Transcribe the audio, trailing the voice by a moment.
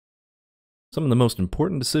Some of the most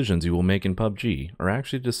important decisions you will make in PUBG are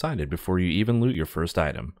actually decided before you even loot your first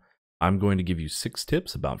item. I'm going to give you 6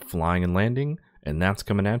 tips about flying and landing, and that's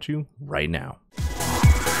coming at you right now.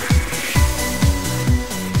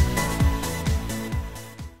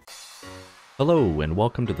 Hello, and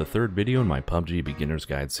welcome to the third video in my PUBG Beginners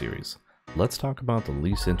Guide series. Let's talk about the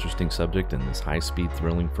least interesting subject in this high-speed,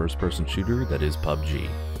 thrilling first-person shooter that is PUBG: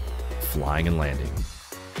 flying and landing.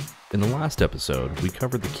 In the last episode, we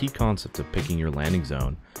covered the key concept of picking your landing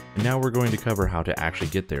zone, and now we're going to cover how to actually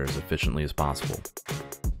get there as efficiently as possible.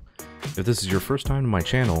 If this is your first time to my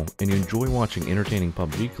channel, and you enjoy watching entertaining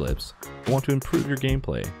PUBG clips, or want to improve your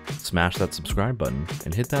gameplay, smash that subscribe button,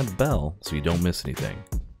 and hit that bell so you don't miss anything.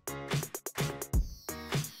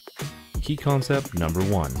 Key concept number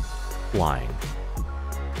 1, flying.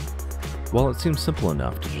 While it seems simple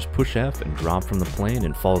enough to just push F and drop from the plane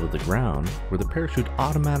and fall to the ground, where the parachute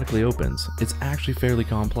automatically opens, it's actually fairly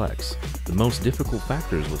complex. The most difficult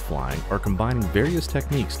factors with flying are combining various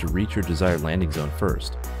techniques to reach your desired landing zone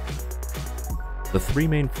first. The 3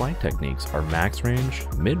 main flight techniques are max range,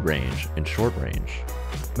 mid-range, and short range.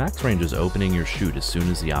 Max range is opening your chute as soon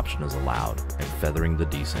as the option is allowed, and feathering the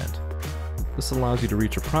descent. This allows you to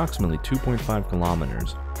reach approximately 2.5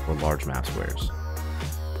 kilometers, or large map squares.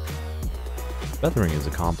 Feathering is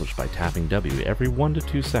accomplished by tapping W every 1 to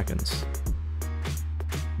 2 seconds.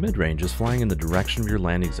 Mid-range is flying in the direction of your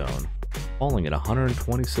landing zone, falling at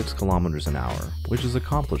 126 kilometers an hour, which is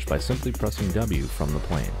accomplished by simply pressing W from the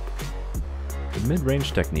plane. The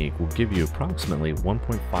mid-range technique will give you approximately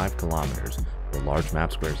 1.5 kilometers, or large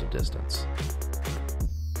map squares of distance.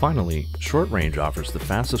 Finally, short range offers the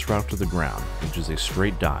fastest route to the ground, which is a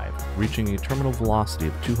straight dive, reaching a terminal velocity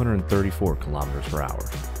of 234 kilometers per hour.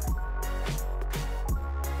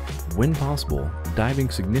 When possible, diving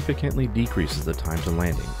significantly decreases the time to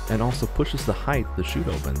landing and also pushes the height the chute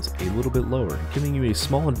opens a little bit lower, giving you a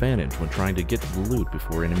small advantage when trying to get to the loot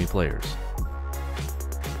before enemy players.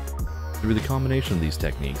 Through the combination of these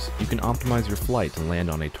techniques, you can optimize your flight to land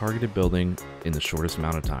on a targeted building in the shortest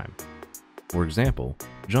amount of time. For example,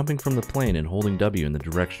 jumping from the plane and holding W in the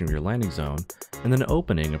direction of your landing zone, and then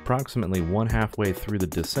opening approximately 1/2 way through the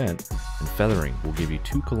descent, and feathering will give you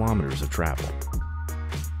 2 kilometers of travel.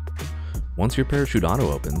 Once your parachute auto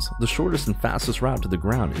opens, the shortest and fastest route to the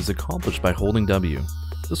ground is accomplished by holding W.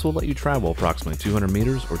 This will let you travel approximately 200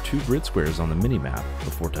 meters or 2 grid squares on the minimap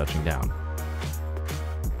before touching down.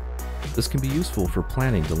 This can be useful for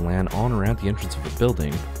planning to land on or at the entrance of a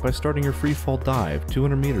building by starting your free fall dive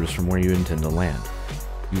 200 meters from where you intend to land.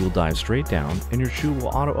 You will dive straight down and your chute will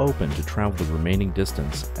auto open to travel the remaining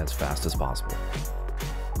distance as fast as possible.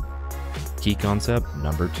 Key concept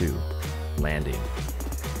number 2, landing.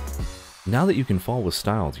 Now that you can fall with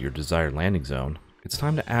style to your desired landing zone, it's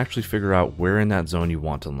time to actually figure out where in that zone you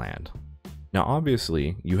want to land. Now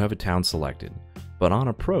obviously, you have a town selected, but on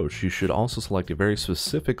approach you should also select a very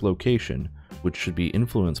specific location, which should be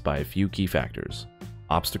influenced by a few key factors: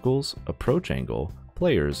 obstacles, approach angle,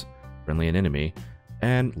 players, friendly and enemy,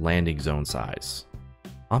 and landing zone size.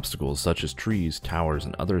 Obstacles such as trees, towers,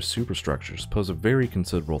 and other superstructures pose a very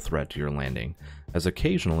considerable threat to your landing, as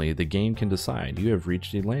occasionally the game can decide you have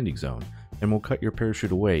reached a landing zone and will cut your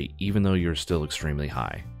parachute away even though you're still extremely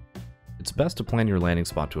high. It's best to plan your landing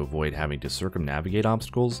spot to avoid having to circumnavigate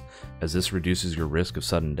obstacles, as this reduces your risk of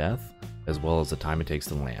sudden death, as well as the time it takes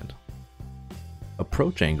to land.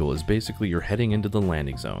 Approach angle is basically your heading into the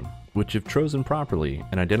landing zone, which if chosen properly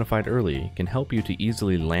and identified early can help you to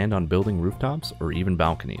easily land on building rooftops or even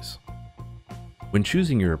balconies. When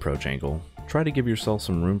choosing your approach angle, try to give yourself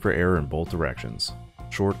some room for error in both directions,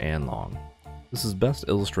 short and long. This is best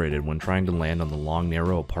illustrated when trying to land on the long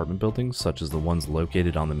narrow apartment buildings such as the ones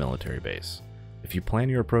located on the military base. If you plan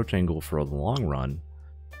your approach angle for the long run,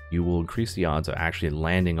 you will increase the odds of actually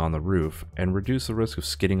landing on the roof and reduce the risk of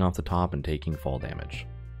skidding off the top and taking fall damage.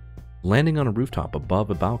 Landing on a rooftop above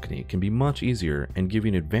a balcony can be much easier and give you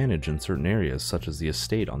an advantage in certain areas such as the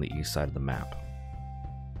estate on the east side of the map.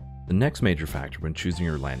 The next major factor when choosing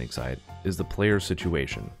your landing site is the player's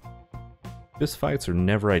situation. Fistfights are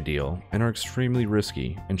never ideal and are extremely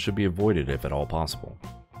risky and should be avoided if at all possible.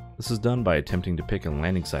 This is done by attempting to pick a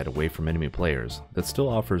landing site away from enemy players that still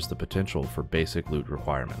offers the potential for basic loot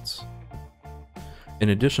requirements. In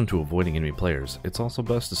addition to avoiding enemy players, it's also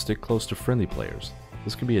best to stick close to friendly players.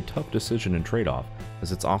 This can be a tough decision and trade-off,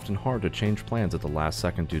 as it's often hard to change plans at the last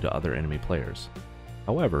second due to other enemy players.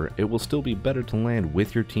 However, it will still be better to land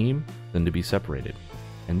with your team than to be separated.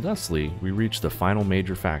 And thusly, we reach the final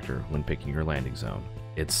major factor when picking your landing zone: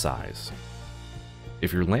 its size.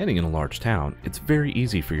 If you're landing in a large town, it's very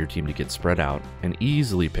easy for your team to get spread out and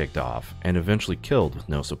easily picked off and eventually killed with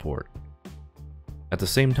no support. At the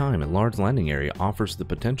same time, a large landing area offers the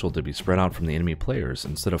potential to be spread out from the enemy players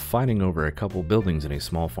instead of fighting over a couple buildings in a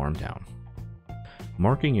small farm town.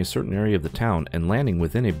 Marking a certain area of the town and landing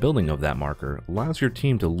within a building of that marker allows your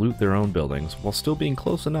team to loot their own buildings while still being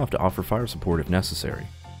close enough to offer fire support if necessary.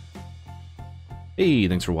 Hey,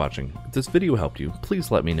 thanks for watching. If this video helped you, please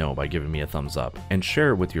let me know by giving me a thumbs up and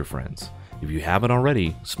share it with your friends. If you haven't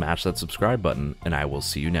already, smash that subscribe button and I will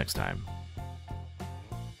see you next time.